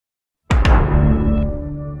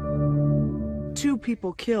2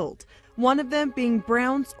 people killed, one of them being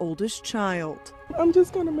Brown's oldest child. I'm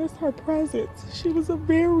just gonna miss her presence. She was a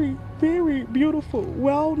very, very beautiful,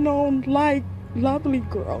 well-known, lovely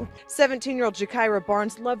girl. 17-year-old Gakirah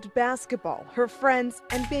Barnes loved basketball, her friends,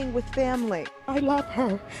 and being with family. I love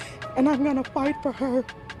her, and I'm gonna fight for her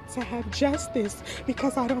to have justice,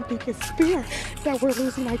 because I don't think it's fair that we're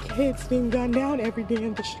losing our kids being gunned down every day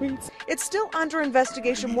in the streets. It's still under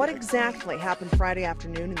investigation what exactly happened Friday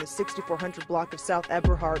afternoon in the 6400 block of South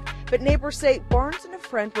Eberhard, but neighbors say Barnes and a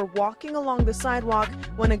friend were walking along the sidewalk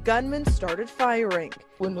when a gunman started firing.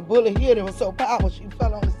 When the bullet hit, it was so powerful, she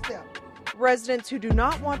fell on the step. Residents who do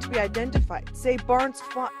not want to be identified say Barnes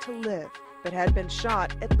fought to live, but had been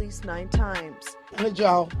shot at least 9 times. If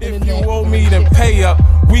you owe me, then pay up.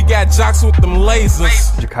 We got jocks with them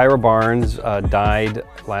lasers. Gakirah Barnes died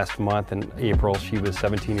last month in April. She was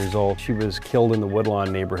 17 years old. She was killed in the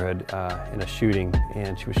Woodlawn neighborhood in a shooting,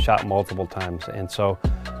 and she was shot multiple times. And so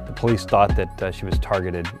the police thought that she was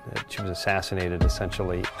targeted, that she was assassinated,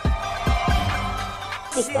 essentially.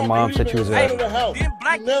 Her mom said she was You never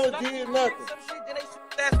did nothing.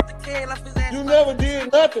 You never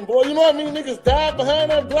did nothing, boy. You know what I mean? Niggas died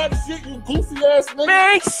behind that black shit, you goofy ass nigga.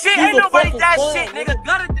 Man, shit, ain't nobody died shit, nigga.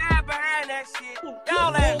 Gotta die behind that shit.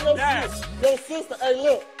 Y'all ass died. Your sister, hey,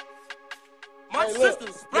 look. My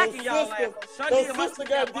sister's blacking y'all ass. Your sister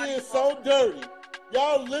got did so dirty.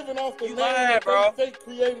 Y'all living off the name that they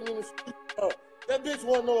created in the street. That bitch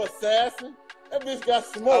wasn't no assassin. That bitch got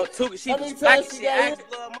smoked. Oh, she was blacking shit. Ask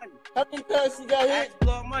blood money. How many times she got hit? Ask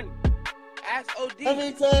blood money. Ask OD. How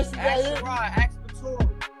many times she got hit? Ask Rod. Ask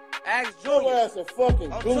Patrol. Ask Junior. Your ass a fucking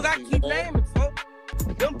goofy, I keep naming, folks.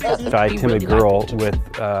 Shy, timid girl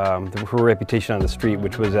with her reputation on the street,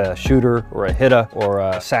 which was a shooter or a hitter or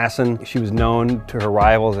an assassin. She was known to her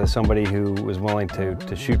rivals as somebody who was willing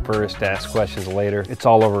to shoot first, to ask questions later. It's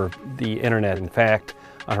all over the internet. In fact,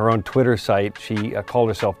 on her own Twitter site, she called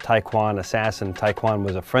herself Taekwon Assassin. Taekwon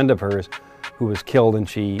was a friend of hers who was killed, and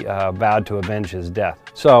she vowed to avenge his death.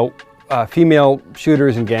 So female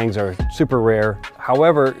shooters and gangs are super rare.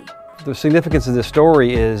 However, the significance of this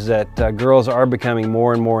story is that girls are becoming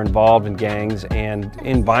more and more involved in gangs and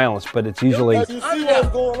in violence, but it's usually... You see what's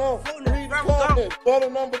going on? Read the comments. Brother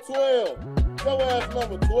number 12. Your ass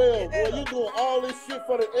number 12, boy. You doing all this shit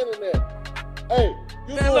for the internet. Hey,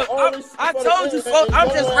 you Man, doing look, all this shit I for told the you, internet. folks, I'm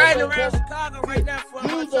just riding around Chicago right now for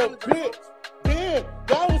You's a bitch. Then,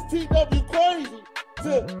 y'all was TW crazy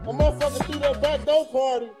till a motherfucker threw that back door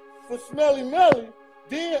party for Smelly Melly.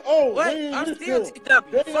 Then, what? I'm still TW.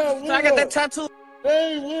 I got that tattoo.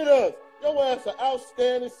 They ain't with us. Your ass an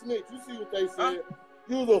outstanding snitch. You see what they said?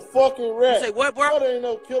 You was a fucking rat. You say what, bro? What ain't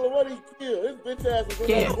no killer? What he killed? His bitch ass was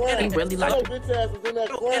in that crime. Ain't really like bitch ass was in that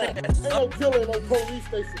crime. Ain't no killer in no police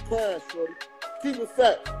station crime, shorty. Keep it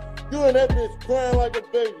fact. You and that bitch crying like a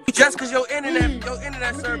baby. Just cause your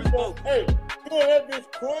internet service broke. Hey, you and that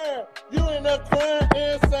bitch crying. You in that crying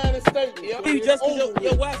and signing statements. Yeah, just cause your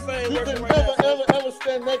Wi-Fi ain't working right now. You can never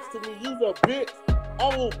stand next to me. You's a bitch.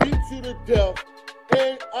 I will beat you to death.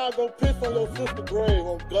 And I'll go piss on your sister's grave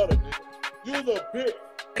on gutter, nigga. You's a bitch.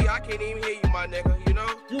 Hey, I can't even hear you, my nigga, you know?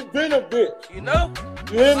 You been a bitch. You know?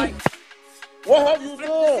 You hear me? What have you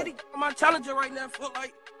done? I'm my challenger right now for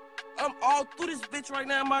like, I'm all through this bitch right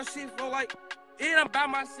now, my shit for like, and I'm by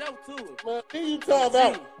myself too. Man, you talking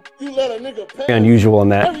about you let a nigga pay? Unusual in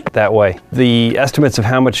that way. The estimates of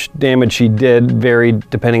how much damage she did varied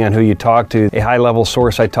depending on who you talked to. A high-level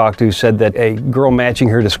source I talked to said that a girl matching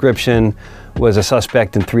her description was a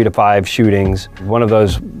suspect in 3 to 5 shootings. One of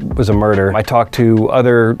those was a murder. I talked to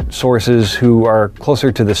other sources who are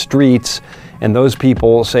closer to the streets, and those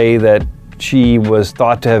people say that she was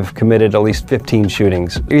thought to have committed at least 15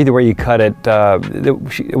 shootings. Either way you cut it,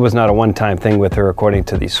 it was not a one-time thing with her, according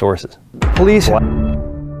to these sources. Police